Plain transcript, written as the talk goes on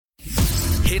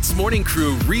HITZ Morning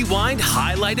Crew Rewind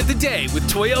Highlight of the Day with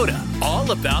Toyota.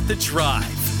 All about the drive.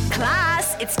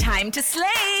 Class, it's time to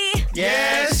slay!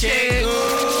 Yes, Cikgu!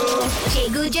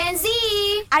 Cikgu Gen Z!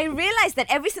 I realized that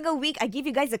every single week I give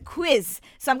you guys a quiz.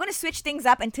 So I'm going to switch things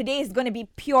up, and today is going to be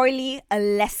purely a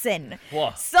lesson.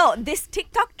 Wow. So this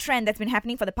TikTok trend that's been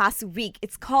happening for the past week,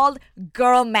 it's called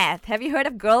girl math. Have you heard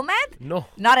of girl math? No.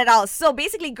 Not at all. So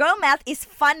basically, girl math is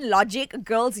fun logic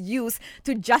girls use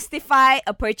to justify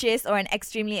a purchase or an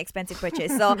extremely expensive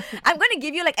purchase. So I'm going to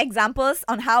give you examples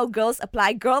on how girls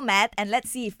apply girl math, and let's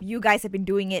see if you guys have been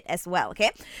doing it as well, okay?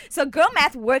 So girl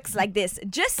math works like this.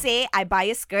 Just say I buy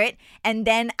a skirt and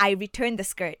then I return the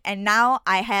skirt. And now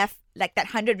I have that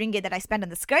 100 ringgit that I spent on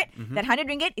the skirt. That 100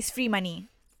 ringgit is free money.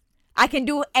 I can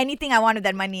do anything I want with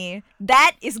that money.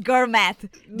 That is girl math.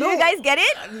 Do you guys get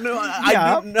it? No,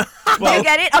 Yeah. I no. Do you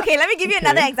get it? Okay, let me give you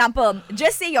another example.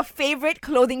 Just say your favorite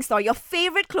clothing store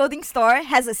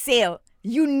has a sale.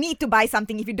 You need to buy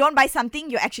something. If you don't buy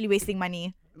something, you're actually wasting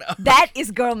money. That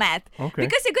is girl math. Okay.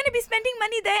 Because you're going to be spending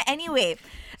money there anyway.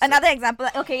 Another example.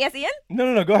 Okay, yes, Ian?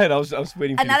 No, go ahead. I was waiting for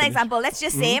you to Another finish. example. Let's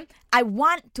just say I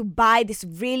want to buy this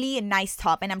really nice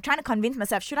top, and I'm trying to convince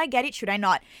myself, should I get it, should I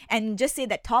not? And just say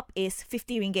that top is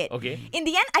 50 ringgit. Okay. In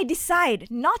the end, I decide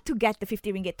not to get the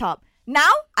 50 ringgit top.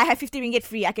 Now, I have 50 ringgit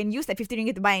free. I can use that 50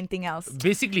 ringgit to buy anything else.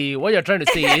 Basically, what you're trying to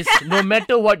say is, no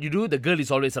matter what you do, the girl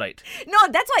is always right. No,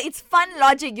 that's why it's fun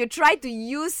logic. You try to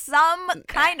use some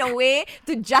kind of way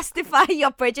to justify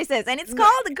your purchases, and it's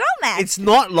called girl math. It's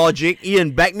not logic.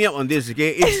 Ian, back me up on this,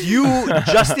 okay? It's you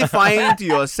justifying to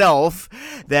yourself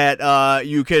that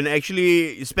you can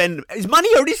actually spend... It's money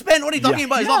already spent. What are you talking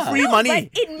about? It's not free No, money.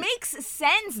 but it makes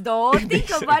sense though.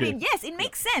 Think about it. Yes, it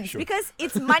makes sense because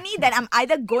it's money that I'm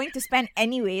either going to spend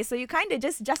anyway, so you kind of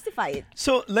just justify it.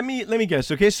 So let me guess,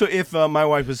 okay? So if my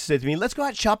wife was to say to me, let's go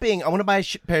out shopping. I want to buy a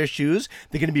pair of shoes.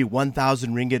 They're going to be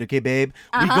 1,000 ringgit, okay, babe?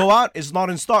 We go out, it's not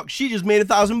in stock. She just made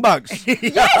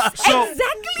 $1,000. Yes, So,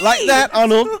 exactly. like that,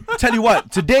 Arnold, tell you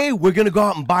what, today we're going to go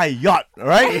out and buy a yacht, all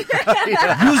right?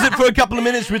 Use it for a couple of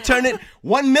minutes, return it,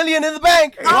 1 million in the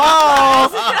bank. Wow!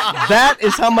 That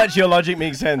is how much your logic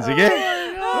makes sense, okay?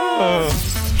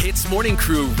 HITZ Morning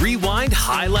Crew Rewind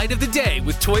Highlight of the Day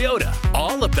with Toyota.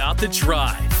 All about the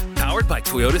drive. Powered by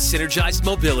Toyota Synergized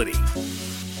Mobility.